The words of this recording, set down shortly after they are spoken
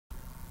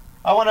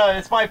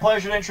It's my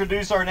pleasure to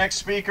introduce our next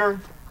speaker.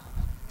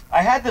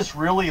 I had this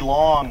really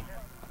long,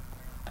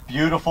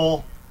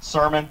 beautiful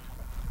sermon,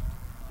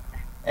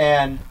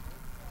 and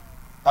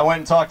I went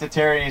and talked to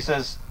Terry, and he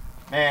says,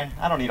 man,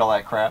 I don't need all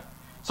that crap.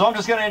 So I'm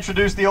just going to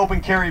introduce the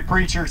open carry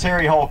preacher,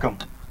 Terry Holcomb.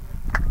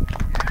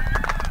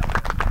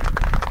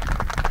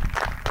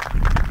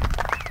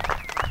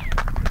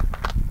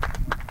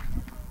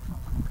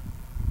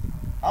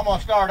 I'm going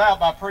to start out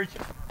by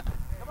preaching.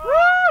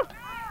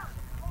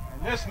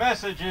 And this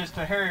message is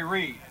to Harry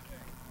Reid.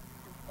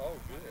 Oh,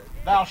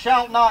 good. Thou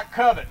shalt not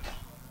covet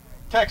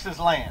Texas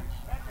land.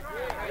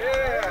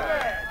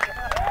 Yeah.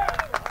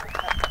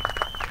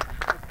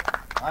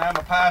 I am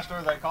a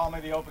pastor. They call me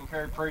the open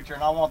carry preacher,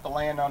 and I want the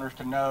landowners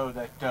to know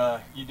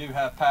that you do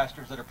have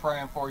pastors that are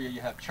praying for you.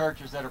 You have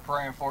churches that are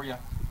praying for you.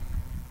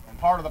 And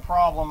part of the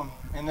problem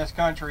in this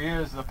country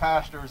is the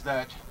pastors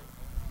that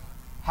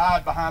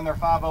hide behind their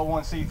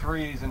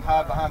 501c3s and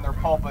hide behind their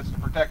pulpits to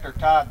protect their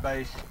tithe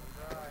base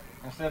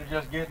instead of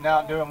just getting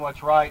out and doing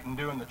what's right and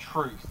doing the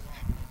truth.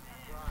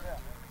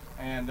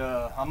 And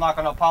I'm not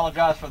going to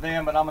apologize for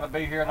them, but I'm going to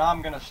be here and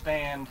I'm going to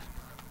stand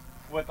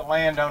with the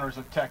landowners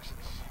of Texas.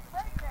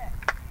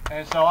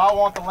 And so I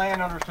want the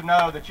landowners to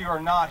know that you are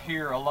not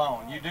here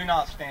alone. You do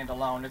not stand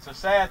alone. It's a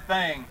sad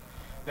thing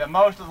that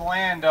most of the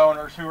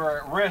landowners who are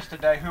at risk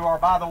today, who are,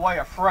 by the way,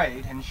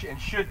 afraid, and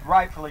should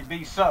rightfully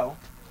be so,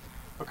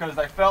 because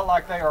they felt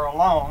like they are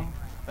alone.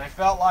 They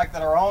felt like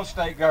that our own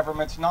state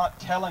government's not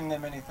telling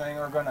them anything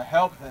or going to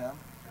help them.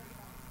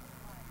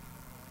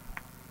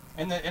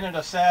 Isn't it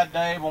a sad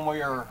day when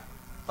we are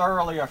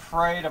thoroughly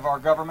afraid of our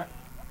government?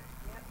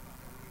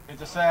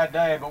 It's a sad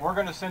day, but we're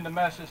going to send a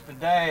message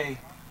today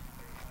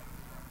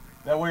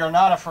that we are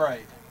not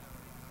afraid.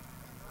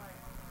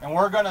 And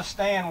we're going to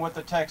stand with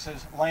the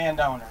Texas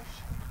landowners.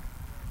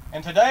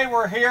 And today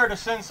we're here to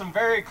send some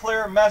very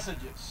clear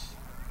messages.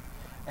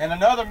 And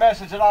another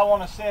message that I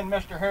want to send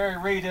Mr. Harry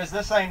Reid is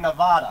this ain't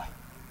Nevada.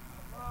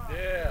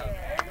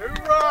 Yeah.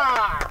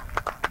 Hoorah!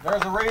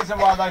 There's a reason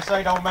why they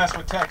say don't mess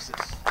with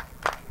Texas.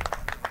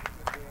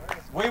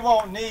 We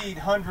won't need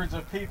hundreds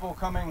of people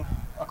coming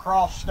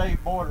across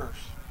state borders.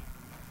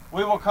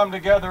 We will come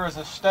together as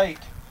a state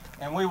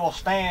and we will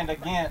stand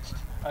against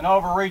an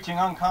overreaching,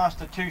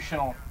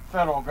 unconstitutional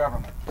federal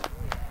government.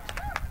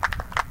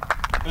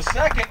 The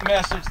second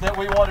message that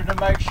we wanted to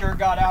make sure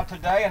got out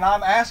today, and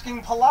I'm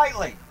asking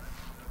politely,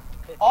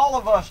 all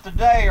of us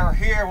today are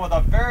here with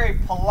a very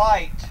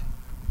polite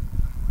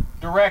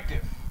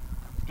directive.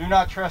 Do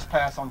not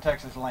trespass on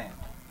Texas land.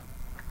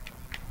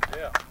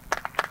 Yeah.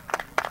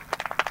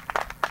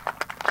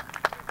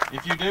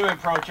 If you do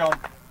encroach on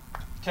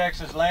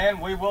Texas land,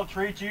 we will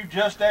treat you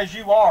just as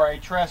you are, a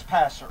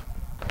trespasser.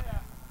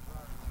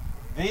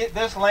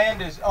 This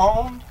land is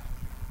owned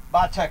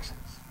by Texans.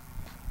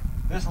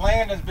 This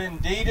land has been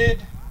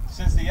deeded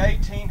since the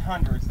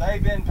 1800s.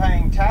 They've been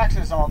paying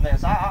taxes on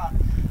this. I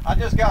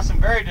just got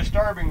some very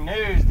disturbing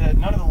news that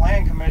none of the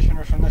land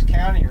commissioners from this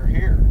county are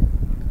here.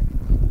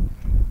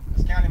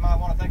 This county might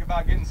want to think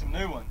about getting some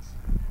new ones.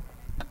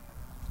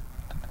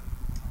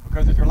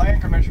 Because if your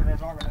land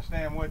commissioners aren't going to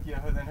stand with you,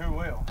 then who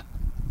will?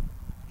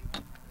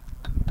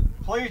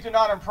 Please do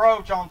not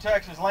encroach on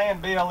Texas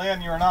land,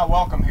 BLM. You are not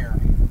welcome here.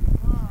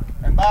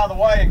 And by the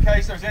way, in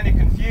case there's any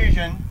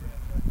confusion,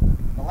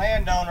 the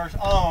landowners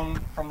own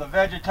from the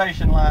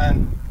vegetation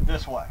line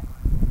this way.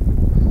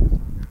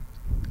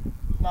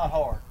 It's not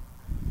hard.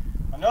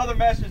 Another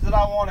message that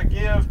I want to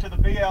give to the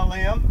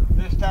BLM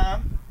this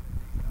time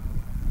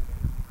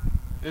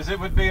is it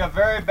would be a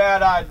very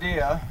bad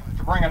idea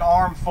to bring an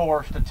armed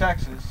force to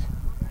Texas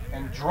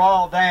and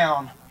draw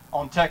down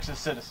on Texas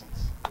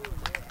citizens.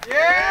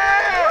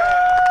 Yeah!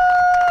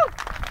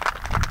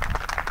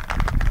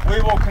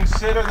 We will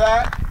consider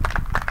that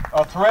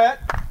a threat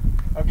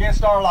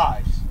against our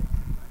lives,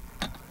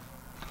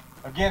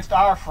 against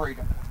our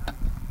freedom,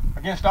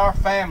 against our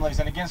families,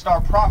 and against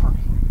our property.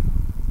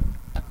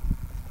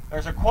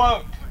 There's a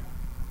quote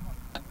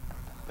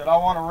that I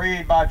want to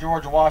read by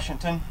George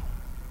Washington.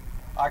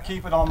 I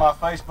keep it on my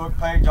Facebook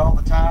page all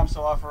the time,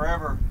 so I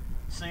forever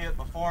see it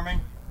before me.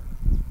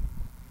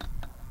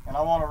 And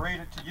I want to read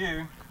it to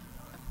you.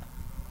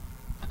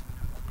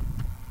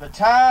 The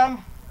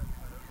time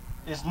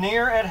is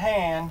near at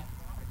hand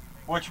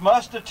which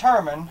must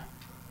determine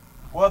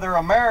whether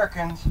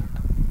Americans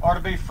are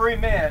to be free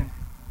men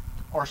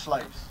or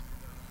slaves.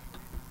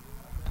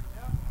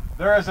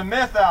 There is a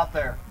myth out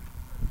there.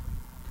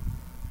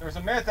 There's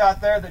a myth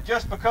out there that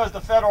just because the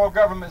federal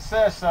government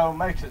says so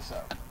makes it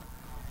so.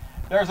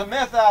 There's a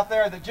myth out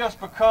there that just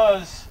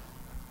because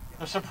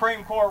the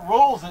Supreme Court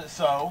rules it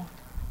so,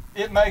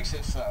 it makes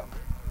it so.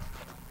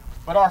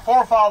 But our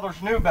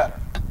forefathers knew better.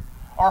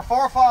 Our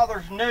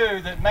forefathers knew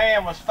that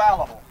man was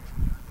fallible.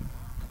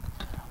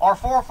 Our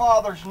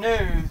forefathers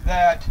knew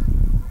that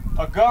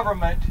a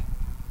government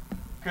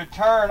could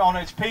turn on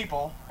its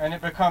people and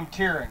it become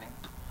tyranny.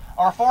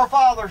 Our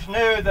forefathers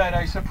knew that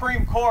a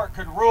Supreme Court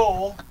could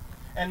rule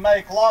and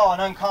make law an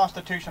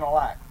unconstitutional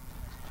act.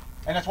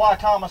 And that's why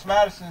Thomas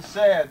Madison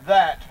said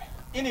that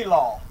any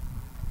law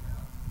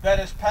that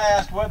is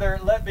passed, whether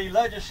it be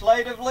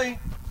legislatively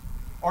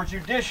or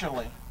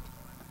judicially,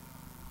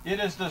 it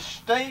is the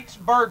state's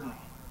burden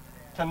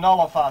to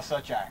nullify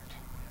such act.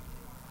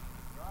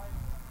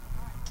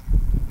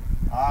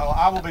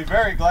 I will be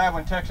very glad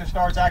when Texas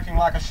starts acting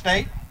like a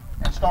state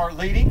and start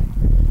leading.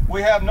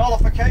 We have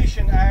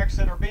nullification acts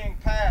that are being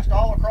passed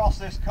all across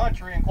this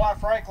country, and quite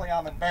frankly,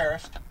 I'm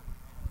embarrassed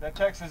that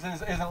Texas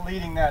isn't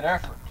leading that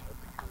effort.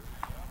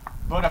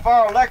 But if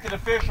our elected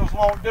officials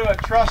won't do it,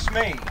 trust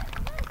me,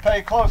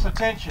 pay close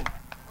attention,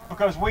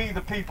 because we,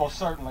 the people,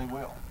 certainly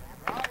will.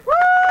 Woo!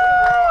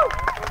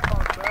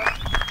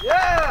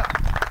 Yeah!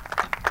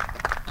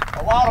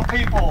 A lot of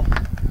people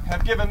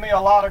have given me a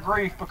lot of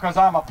grief because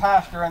I'm a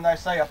pastor, and they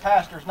say a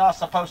pastor's not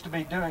supposed to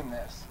be doing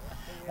this.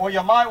 Well,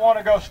 you might want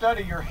to go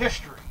study your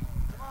history,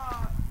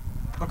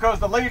 because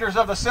the leaders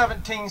of the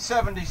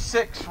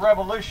 1776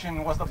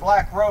 revolution was the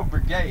Black Robe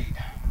Brigade.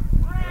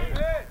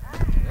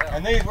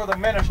 And these were the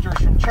ministers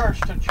from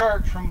church to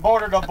church, from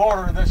border to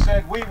border, that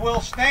said, we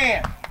will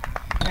stand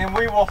and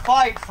we will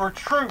fight for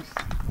truth,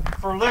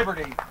 for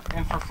liberty,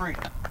 and for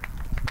freedom.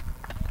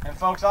 And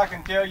folks, I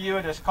can tell you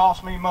it has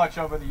cost me much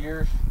over the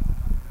years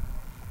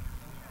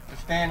to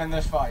stand in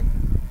this fight.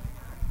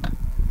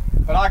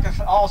 But I can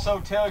also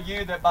tell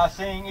you that by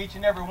seeing each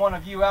and every one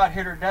of you out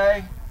here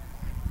today,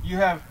 you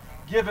have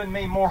given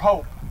me more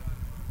hope.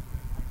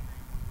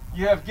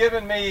 You have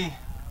given me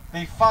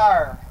the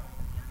fire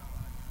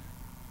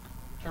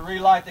to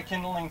relight the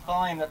kindling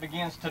flame that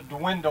begins to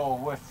dwindle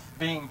with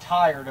being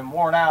tired and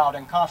worn out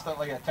and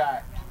constantly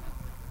attacked.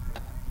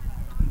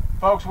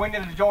 Folks, we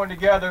need to join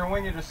together, and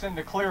we need to send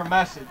a clear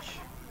message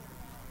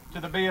to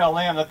the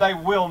BLM that they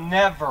will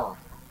never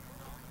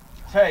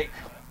take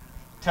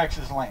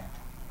Texas land.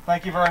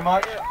 Thank you very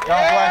much. God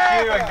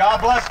bless you, and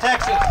God bless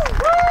Texas.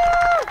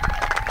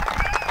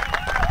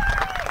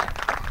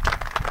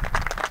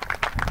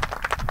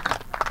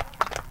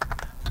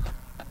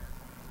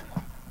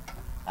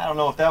 I don't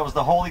know if that was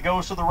the Holy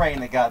Ghost or the rain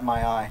that got in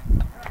my eye.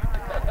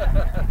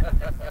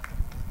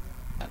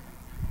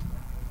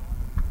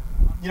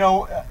 You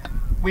know,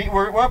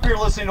 we're up here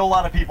listening to a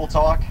lot of people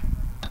talk,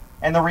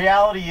 and the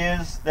reality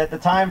is that the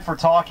time for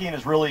talking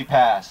is really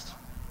past.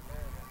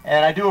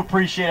 And I do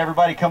appreciate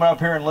everybody coming up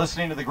here and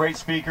listening to the great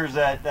speakers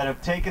that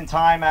have taken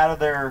time out of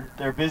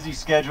their busy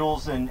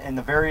schedules and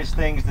the various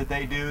things that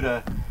they do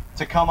to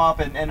come up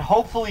and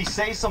hopefully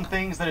say some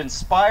things that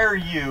inspire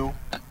you,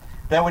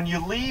 that when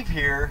you leave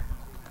here,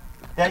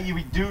 that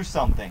you do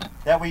something,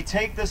 that we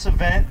take this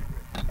event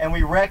and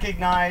we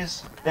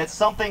recognize that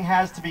something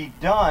has to be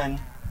done,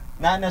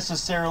 not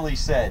necessarily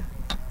said.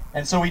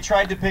 And so we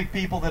tried to pick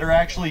people that are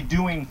actually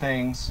doing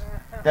things,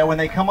 that when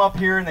they come up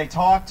here and they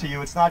talk to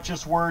you, it's not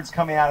just words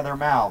coming out of their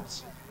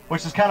mouths,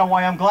 which is kind of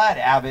why I'm glad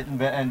Abbott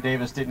and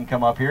Davis didn't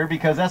come up here,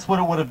 because that's what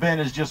it would have been,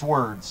 is just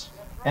words,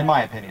 in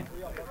my opinion.